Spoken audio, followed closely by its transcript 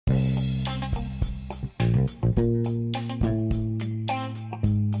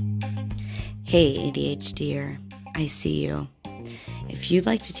Hey ADHDer, I see you. If you'd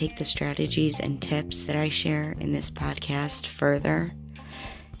like to take the strategies and tips that I share in this podcast further,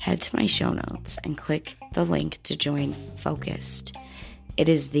 head to my show notes and click the link to join Focused. It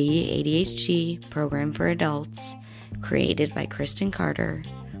is the ADHD program for adults created by Kristen Carter,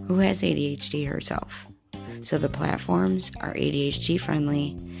 who has ADHD herself. So the platforms are ADHD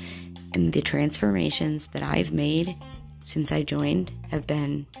friendly, and the transformations that I've made since I joined have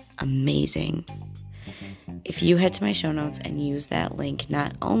been amazing. If you head to my show notes and use that link,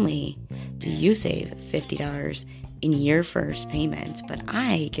 not only do you save $50 in your first payment, but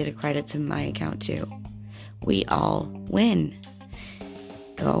I get a credit to my account too. We all win.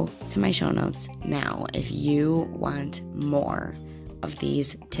 Go to my show notes now if you want more of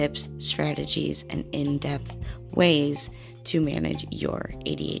these tips, strategies, and in-depth ways to manage your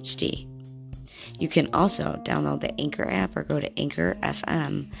ADHD. You can also download the Anchor app or go to Anchor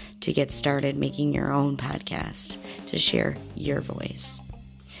FM to get started making your own podcast to share your voice.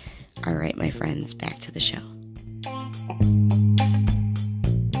 All right, my friends, back to the show.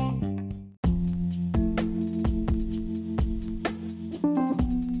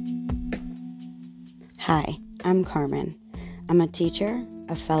 Hi, I'm Carmen. I'm a teacher,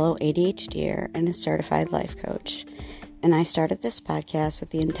 a fellow ADHDer, and a certified life coach. And I started this podcast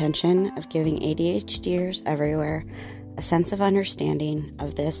with the intention of giving ADHDers everywhere a sense of understanding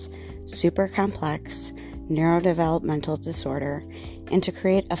of this super complex neurodevelopmental disorder and to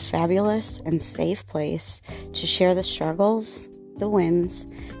create a fabulous and safe place to share the struggles, the wins,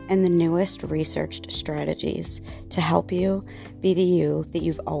 and the newest researched strategies to help you be the you that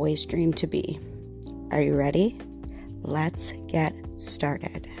you've always dreamed to be. Are you ready? Let's get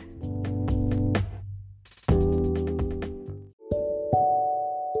started.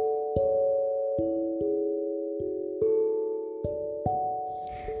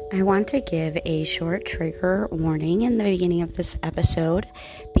 I want to give a short trigger warning in the beginning of this episode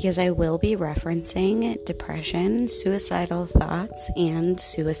because I will be referencing depression, suicidal thoughts, and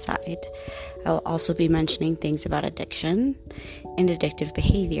suicide. I will also be mentioning things about addiction and addictive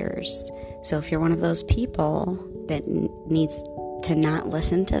behaviors. So if you're one of those people that needs to not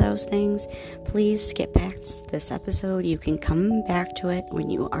listen to those things, please skip past this episode. You can come back to it when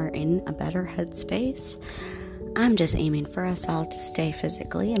you are in a better headspace. I'm just aiming for us all to stay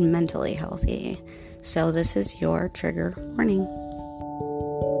physically and mentally healthy. So this is your trigger warning.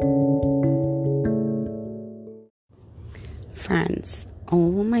 Friends,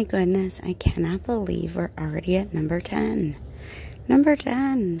 oh my goodness, I cannot believe we're already at number 10. Number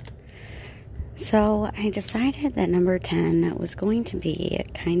 10. So I decided that number 10 was going to be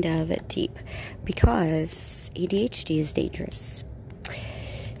kind of deep because ADHD is dangerous.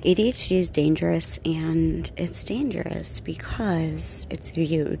 ADHD is dangerous, and it's dangerous because it's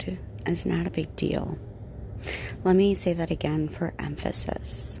viewed as not a big deal. Let me say that again for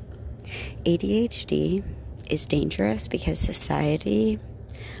emphasis. ADHD is dangerous because society,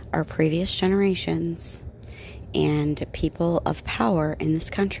 our previous generations, and people of power in this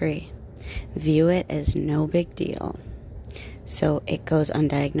country view it as no big deal. So it goes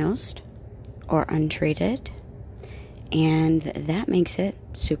undiagnosed or untreated, and that makes it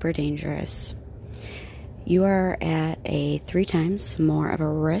super dangerous. You are at a 3 times more of a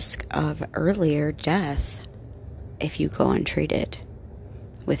risk of earlier death if you go untreated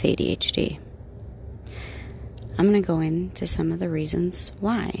with ADHD. I'm going to go into some of the reasons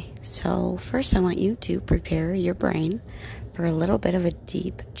why. So first I want you to prepare your brain for a little bit of a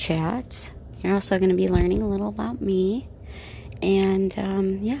deep chat. You're also going to be learning a little about me. And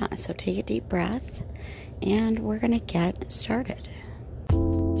so take a deep breath and we're going to get started.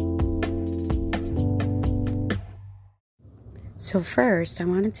 So first, I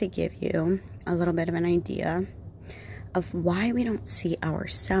wanted to give you a little bit of an idea of why we don't see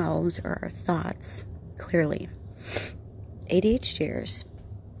ourselves or our thoughts clearly. ADHDers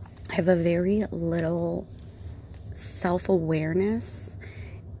have a very little self-awareness,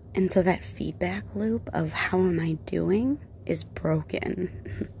 and so that feedback loop of how am I doing is broken.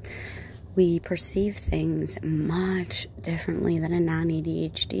 We perceive things much differently than a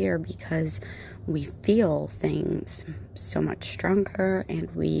non-ADHDer because we feel things so much stronger and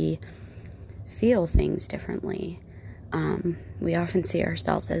we feel things differently. We often see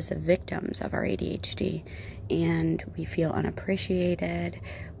ourselves as the victims of our ADHD, and we feel unappreciated,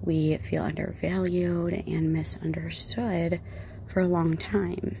 we feel undervalued and misunderstood for a long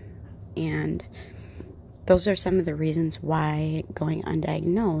time. And those are some of the reasons why going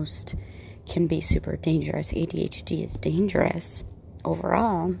undiagnosed can be super dangerous. ADHD is dangerous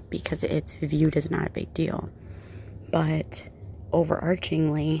overall because it's viewed as not a big deal. But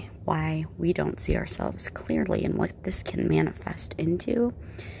overarchingly, why we don't see ourselves clearly and what this can manifest into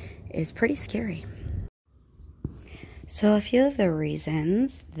is pretty scary. So a few of the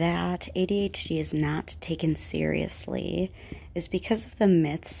reasons that ADHD is not taken seriously is because of the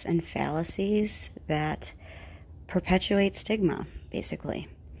myths and fallacies that perpetuate stigma, basically.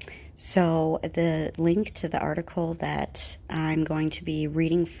 So the link to the article that I'm going to be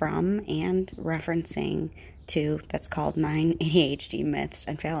reading from and referencing to, that's called 9 ADHD Myths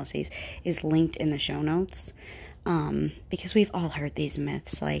and Fallacies, is linked in the show notes. Because we've all heard these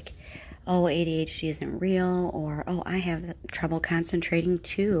myths like, oh, ADHD isn't real, or, oh, I have trouble concentrating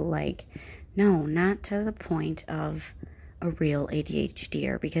too. Like, no, not to the point of a real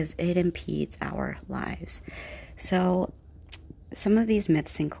ADHDer, because it impedes our lives. So some of these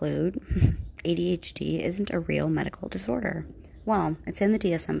myths include ADHD isn't a real medical disorder. Well, it's in the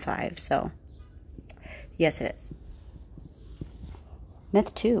DSM-5, so yes, it is.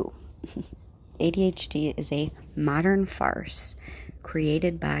 Myth 2. ADHD is a modern farce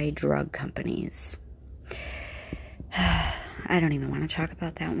created by drug companies. I don't even want to talk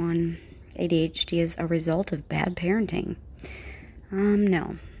about that one. ADHD is a result of bad parenting.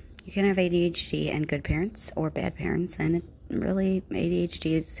 No. You can have ADHD and good parents or bad parents, and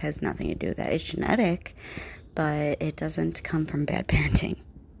ADHD has nothing to do with that. It's genetic, but it doesn't come from bad parenting.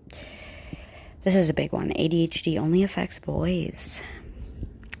 This is a big one. ADHD only affects boys.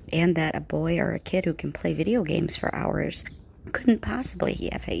 And that a boy or a kid who can play video games for hours couldn't possibly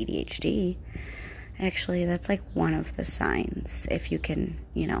have ADHD. Actually, that's like one of the signs if you can,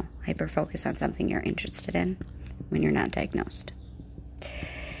 hyper-focus on something you're interested in when you're not diagnosed.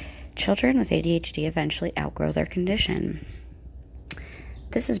 Children with ADHD eventually outgrow their condition.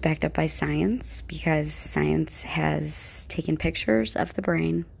 This is backed up by science because science has taken pictures of the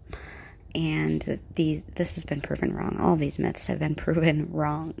brain, and this has been proven wrong. All these myths have been proven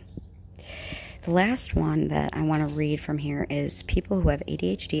wrong. The last one that I want to read from here is people who have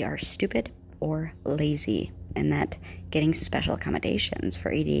ADHD are stupid or lazy, and that getting special accommodations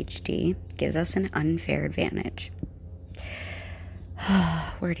for ADHD gives us an unfair advantage.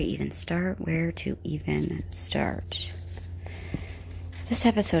 Where to even start? This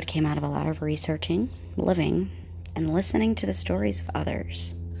episode came out of a lot of researching, living, and listening to the stories of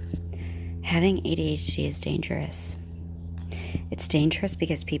others. Having ADHD is dangerous. It's dangerous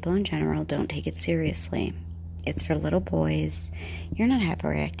because people in general don't take it seriously. It's for little boys. You're not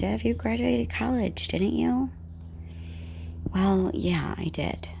hyperactive. You graduated college, didn't you? Well, yeah, I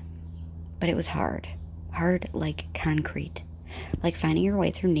did. But it was hard. Hard like concrete. Like finding your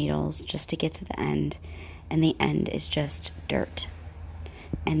way through needles just to get to the end, and the end is just dirt.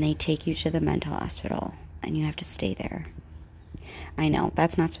 And they take you to the mental hospital, and you have to stay there. I know,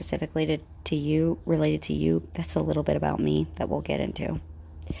 that's not specifically related to you. That's a little bit about me that we'll get into.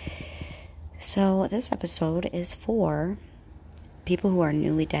 So this episode is for people who are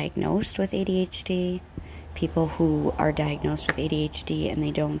newly diagnosed with ADHD, people who are diagnosed with ADHD and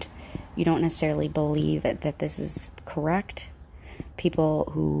you don't necessarily believe that this is correct, people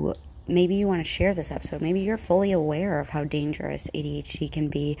who maybe you want to share this episode. Maybe you're fully aware of how dangerous ADHD can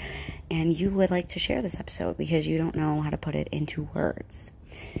be, and you would like to share this episode because you don't know how to put it into words.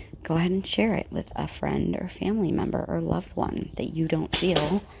 Go ahead and share it with a friend or family member or loved one that you don't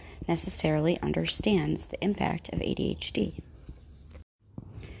feel necessarily understands the impact of ADHD.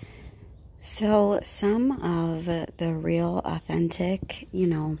 So some of the real authentic,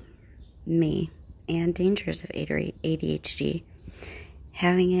 me and dangers of ADHD,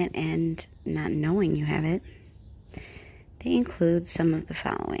 having it and not knowing you have it, they include some of the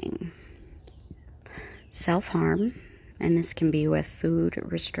following. Self-harm, and this can be with food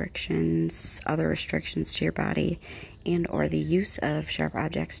restrictions, other restrictions to your body, and or the use of sharp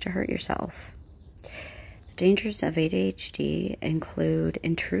objects to hurt yourself. The dangers of ADHD include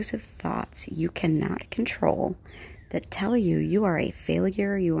intrusive thoughts you cannot control that tell you you are a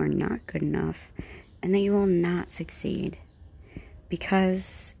failure, you are not good enough, and that you will not succeed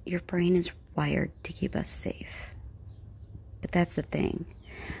because your brain is wired to keep us safe. But that's the thing.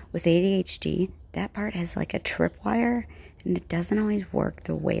 With ADHD, that part has like a tripwire, and it doesn't always work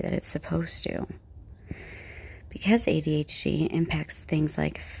the way that it's supposed to. Because ADHD impacts things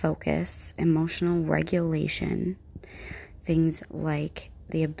like focus, emotional regulation, things like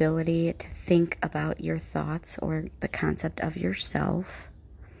the ability to think about your thoughts or the concept of yourself,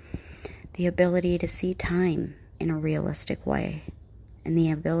 the ability to see time in a realistic way, and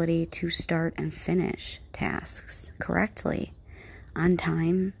the ability to start and finish tasks correctly, on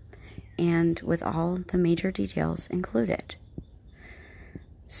time, and with all the major details included.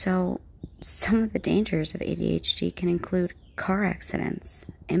 So some of the dangers of ADHD can include car accidents,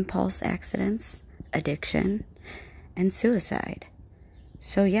 impulse accidents, addiction, and suicide.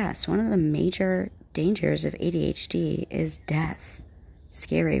 So yes, one of the major dangers of ADHD is death.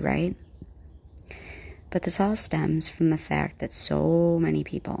 Scary, right? But this all stems from the fact that so many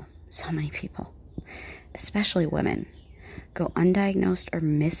people, especially women, go undiagnosed or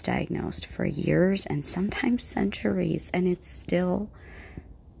misdiagnosed for years and sometimes centuries, and it's still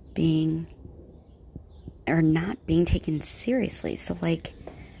not being taken seriously. So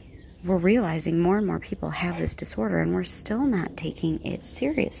we're realizing more and more people have this disorder and we're still not taking it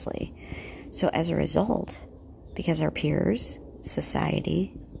seriously. So as a result, because our peers,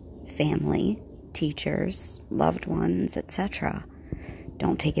 society, family, teachers, loved ones, etc.,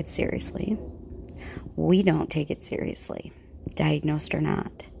 don't take it seriously, we don't take it seriously, diagnosed or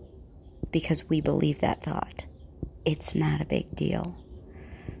not, because we believe that thought. It's not a big deal.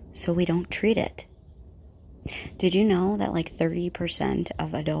 So we don't treat it. Did you know that 30%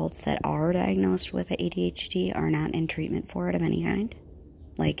 of adults that are diagnosed with ADHD are not in treatment for it of any kind?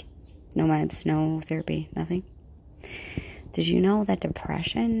 No meds, no therapy, nothing? Did you know that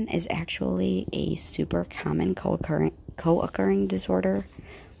depression is actually a super common co-occurring disorder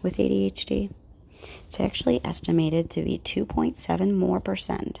with ADHD? It's actually estimated to be 2.7% more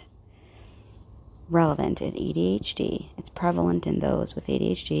relevant in ADHD. It's prevalent in those with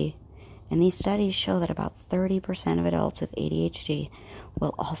ADHD. And these studies show that about 30% of adults with ADHD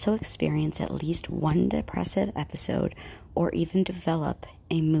will also experience at least one depressive episode or even develop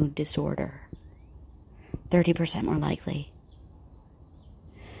a mood disorder. 30% more likely.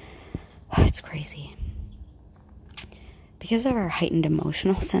 It's crazy. Because of our heightened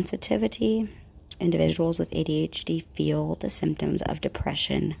emotional sensitivity, individuals with ADHD feel the symptoms of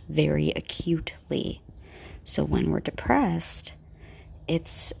depression very acutely. So when we're depressed,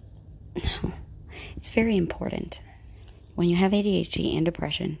 it's very important. When you have ADHD and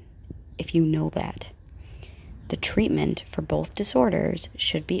depression, if you know that, the treatment for both disorders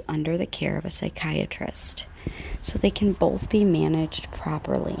should be under the care of a psychiatrist, so they can both be managed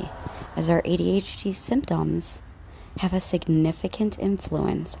properly, as our ADHD symptoms have a significant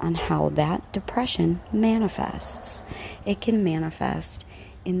influence on how that depression manifests. It can manifest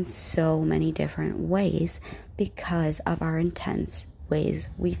in so many different ways because of our intense ways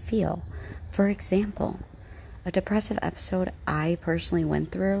we feel. For example, a depressive episode I personally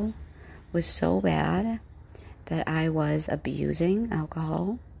went through was so bad that I was abusing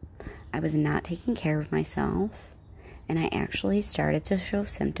alcohol, I was not taking care of myself, and I actually started to show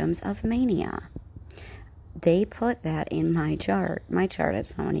symptoms of mania. They put that in my chart. My chart has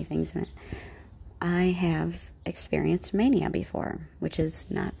so many things in it. I have experienced mania before, which is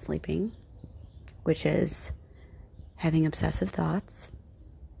not sleeping, which is having obsessive thoughts,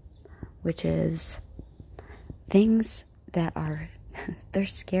 which is things that are, they're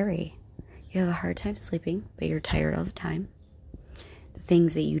scary. You have a hard time sleeping, but you're tired all the time. The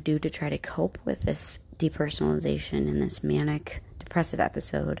things that you do to try to cope with this depersonalization and this manic depressive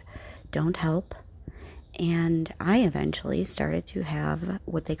episode don't help. And I eventually started to have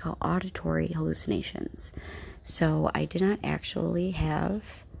what they call auditory hallucinations. So I did not actually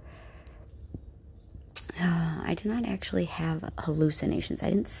have hallucinations. I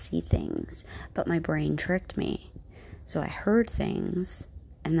didn't see things, but my brain tricked me. So I heard things,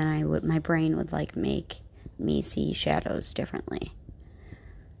 and then my brain would make me see shadows differently.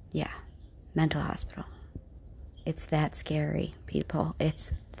 Yeah, mental hospital. It's that scary, people.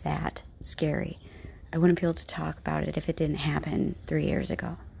 It's that scary. I wouldn't be able to talk about it if it didn't happen 3 years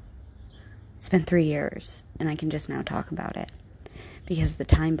ago. It's been 3 years, and I can just now talk about it. Because the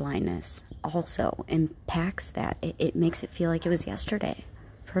time blindness also impacts that. It makes it feel like it was yesterday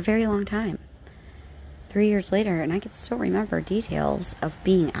for a very long time. 3 years later, and I can still remember details of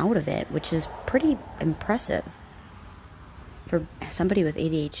being out of it, which is pretty impressive for somebody with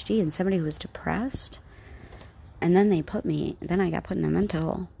ADHD and somebody who was depressed. And then I got put in the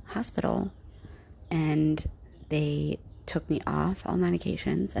mental hospital, and they took me off all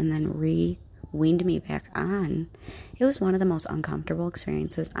medications and then weaned me back on. It was one of the most uncomfortable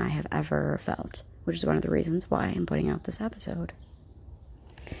experiences I have ever felt, which is one of the reasons why I'm putting out this episode.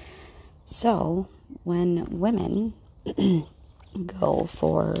 So, when women go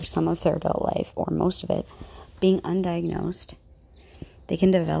for some of their adult life, or most of it, being undiagnosed, they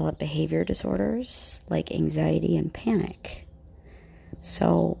can develop behavior disorders like anxiety and panic.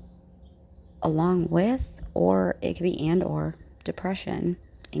 So, along with, or it could be or depression,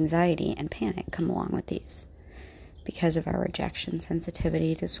 anxiety, and panic come along with these because of our rejection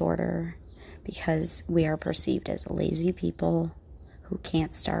sensitivity disorder, because we are perceived as lazy people who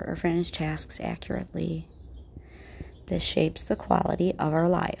can't start or finish tasks accurately. This shapes the quality of our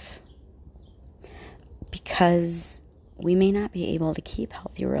life because we may not be able to keep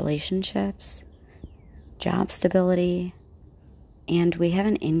healthy relationships, job stability, and we have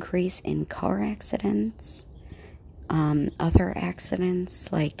an increase in car accidents, other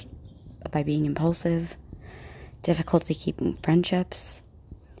accidents like by being impulsive, difficulty keeping friendships,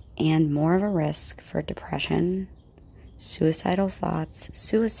 and more of a risk for depression, suicidal thoughts,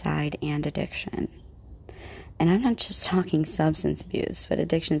 suicide, and addiction. And I'm not just talking substance abuse, but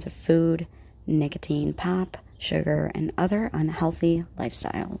addictions of food, nicotine, pop, sugar, and other unhealthy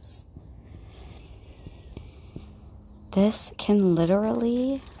lifestyles. This can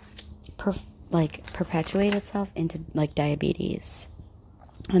literally perpetuate itself into diabetes.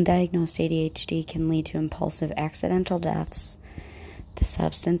 Undiagnosed ADHD can lead to impulsive accidental deaths. The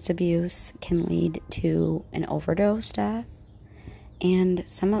substance abuse can lead to an overdose death. And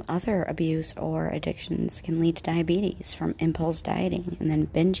some other abuse or addictions can lead to diabetes from impulse dieting and then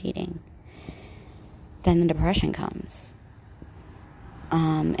binge eating. Then the depression comes.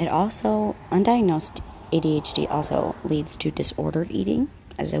 Undiagnosed ADHD also leads to disordered eating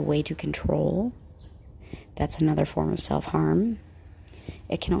as a way to control. That's another form of self-harm.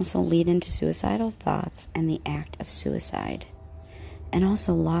 It can also lead into suicidal thoughts and the act of suicide. And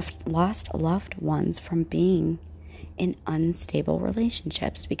also lost loved ones from being in unstable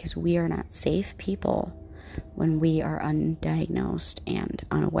relationships because we are not safe people when we are undiagnosed and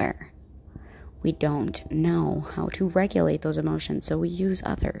unaware. We don't know how to regulate those emotions, so we use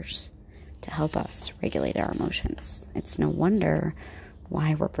others to help us regulate our emotions. It's no wonder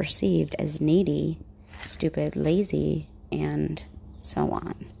why we're perceived as needy, stupid, lazy, and so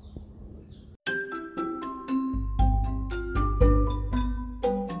on.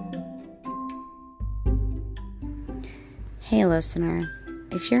 Hey listener,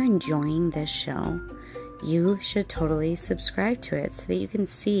 if you're enjoying this show, you should totally subscribe to it so that you can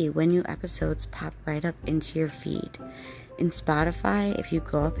see when new episodes pop right up into your feed. In Spotify, if you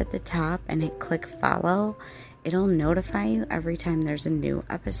go up at the top and hit click follow, it'll notify you every time there's a new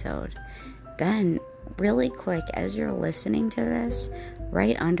episode. Then, really quick, as you're listening to this,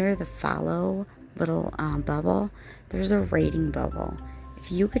 right under the follow little bubble, there's a rating bubble.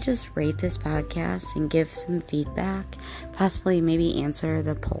 If you could just rate this podcast and give some feedback, possibly maybe answer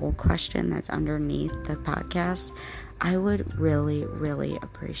the poll question that's underneath the podcast, I would really, really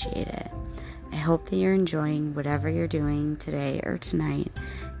appreciate it. I hope that you're enjoying whatever you're doing today or tonight.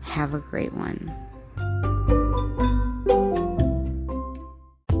 Have a great one.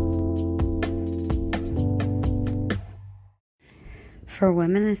 For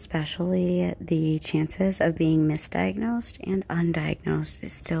women especially, the chances of being misdiagnosed and undiagnosed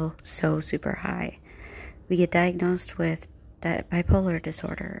is still so super high. We get diagnosed with bipolar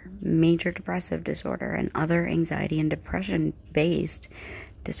disorder, major depressive disorder, and other anxiety and depression-based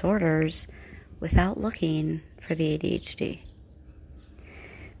disorders without looking for the ADHD.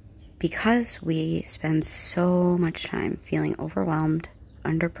 Because we spend so much time feeling overwhelmed,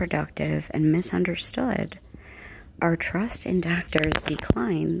 underproductive, and misunderstood, our trust in doctors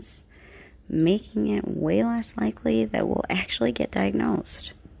declines, making it way less likely that we'll actually get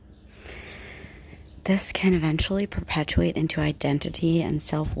diagnosed. This can eventually perpetuate into identity and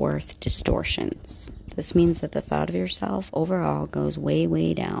self-worth distortions. This means that the thought of yourself overall goes way,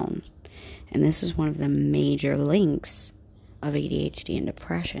 way down. And this is one of the major links of ADHD and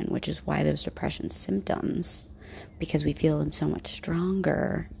depression, which is why those depression symptoms, because we feel them so much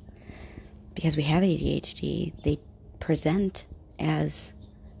stronger, because we have ADHD, they present as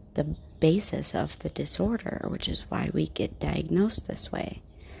the basis of the disorder, which is why we get diagnosed this way,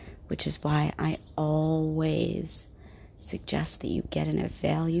 which is why I always suggest that you get an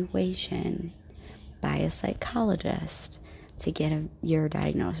evaluation by a psychologist to get your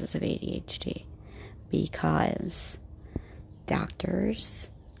diagnosis of ADHD, because doctors,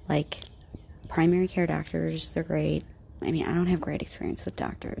 like primary care doctors, they're great. I mean, I don't have great experience with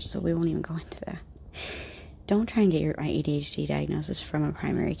doctors, so we won't even go into that. Don't try and get your ADHD diagnosis from a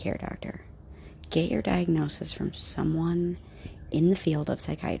primary care doctor. Get your diagnosis from someone in the field of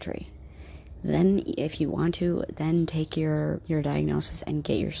psychiatry. Then, if you want to, then take your diagnosis and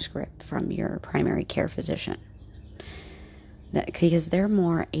get your script from your primary care physician. Because they're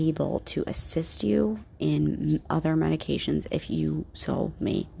more able to assist you in other medications if you so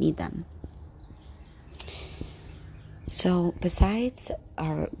may need them. So besides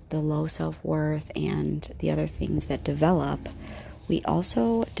the low self-worth and the other things that develop, we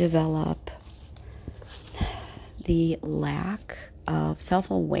also develop the lack of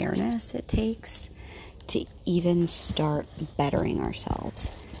self-awareness it takes to even start bettering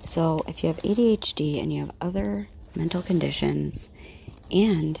ourselves. So if you have ADHD and you have other mental conditions,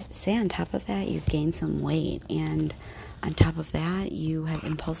 and say on top of that you've gained some weight, and on top of that you have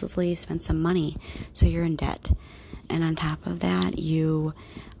impulsively spent some money, so you're in debt, and on top of that you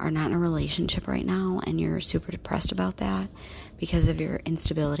are not in a relationship right now and you're super depressed about that because of your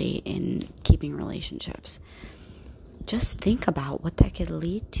instability in keeping relationships, just think about what that could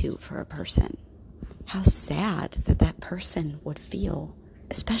lead to for a person. How sad that person would feel,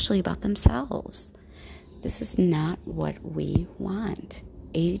 especially about themselves. This is not what we want.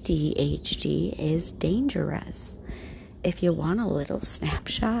 ADHD is dangerous. If you want a little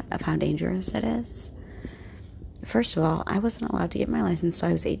snapshot of how dangerous it is, first of all, I wasn't allowed to get my license until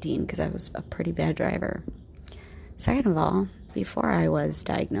I was 18 because I was a pretty bad driver. Second of all, before I was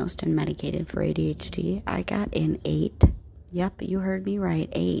diagnosed and medicated for ADHD, I got in 8, yep, you heard me right,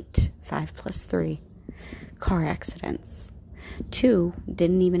 8, 5 plus 3, car accidents. 2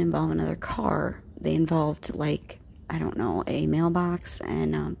 didn't even involve another car. They involved, a mailbox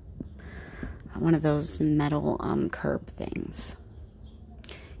and one of those metal curb things.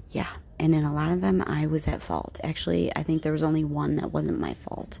 Yeah, and in a lot of them, I was at fault. Actually, I think there was only one that wasn't my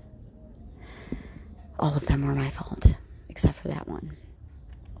fault. All of them were my fault, except for that one.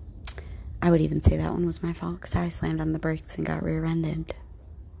 I would even say that one was my fault because I slammed on the brakes and got rear-ended.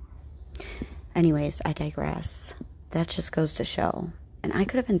 Anyways, I digress. That just goes to show. And I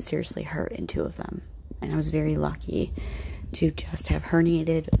could have been seriously hurt in 2 of them. And I was very lucky to just have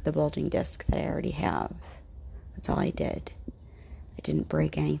herniated the bulging disc that I already have. That's all I did. I didn't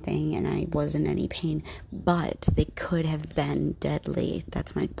break anything and I wasn't in any pain. But they could have been deadly.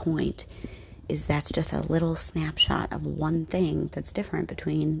 That's my point. That's just a little snapshot of one thing that's different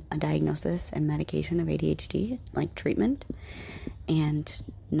between a diagnosis and medication of ADHD, like treatment, and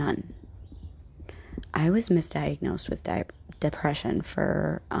none. I was misdiagnosed with depression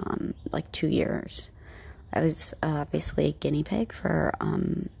for 2 years. I was basically a guinea pig for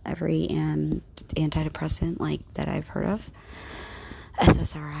every antidepressant that I've heard of,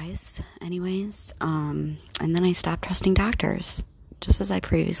 SSRIs anyways, and then I stopped trusting doctors, just as I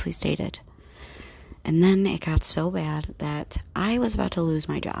previously stated. And then it got so bad that I was about to lose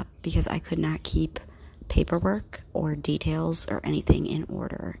my job because I could not keep paperwork or details or anything in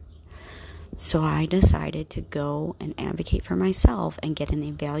order. So I decided to go and advocate for myself and get an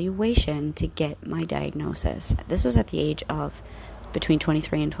evaluation to get my diagnosis. This was at the age of between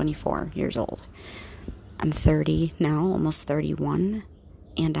 23 and 24 years old. I'm 30 now, almost 31,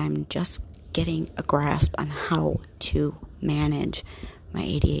 and I'm just getting a grasp on how to manage my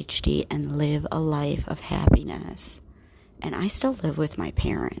ADHD and live a life of happiness. And I still live with my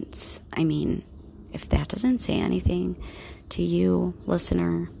parents. I mean, if that doesn't say anything to you,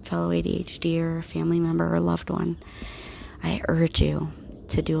 listener, fellow ADHDer, family member, or loved one, I urge you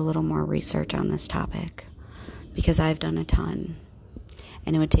to do a little more research on this topic because I've done a ton.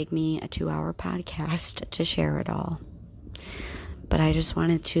 And it would take me a 2-hour podcast to share it all. But I just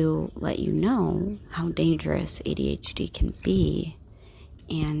wanted to let you know how dangerous ADHD can be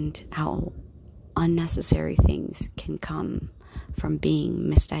and how unnecessary things can come from being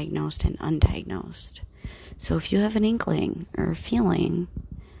misdiagnosed and undiagnosed. So if you have an inkling or a feeling,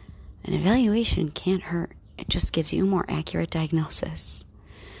 an evaluation can't hurt. It just gives you a more accurate diagnosis.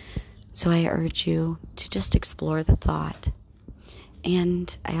 So I urge you to just explore the thought.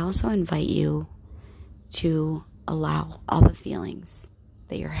 And I also invite you to allow all the feelings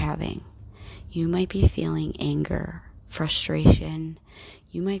that you're having. You might be feeling anger, frustration.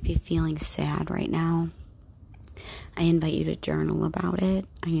 You might be feeling sad right now. I invite you to journal about it.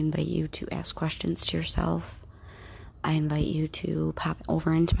 I invite you to ask questions to yourself. I invite you to pop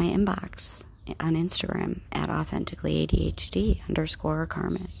over into my inbox on Instagram at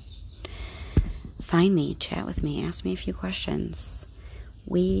authenticallyADHD_Carmen. Find me, chat with me, ask me a few questions.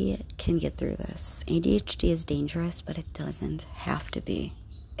 We can get through this. ADHD is dangerous, but it doesn't have to be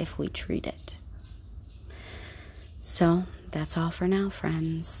if we treat it. So that's all for now,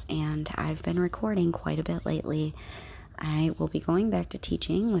 friends, and I've been recording quite a bit lately. I will be going back to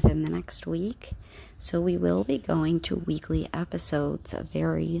teaching within the next week, so we will be going to weekly episodes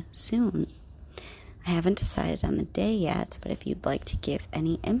very soon. I haven't decided on the day yet, but if you'd like to give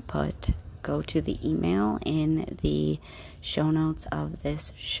any input, go to the email in the show notes of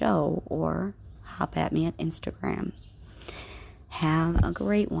this show or hop at me at Instagram. Have a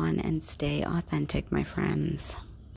great one and stay authentic, my friends.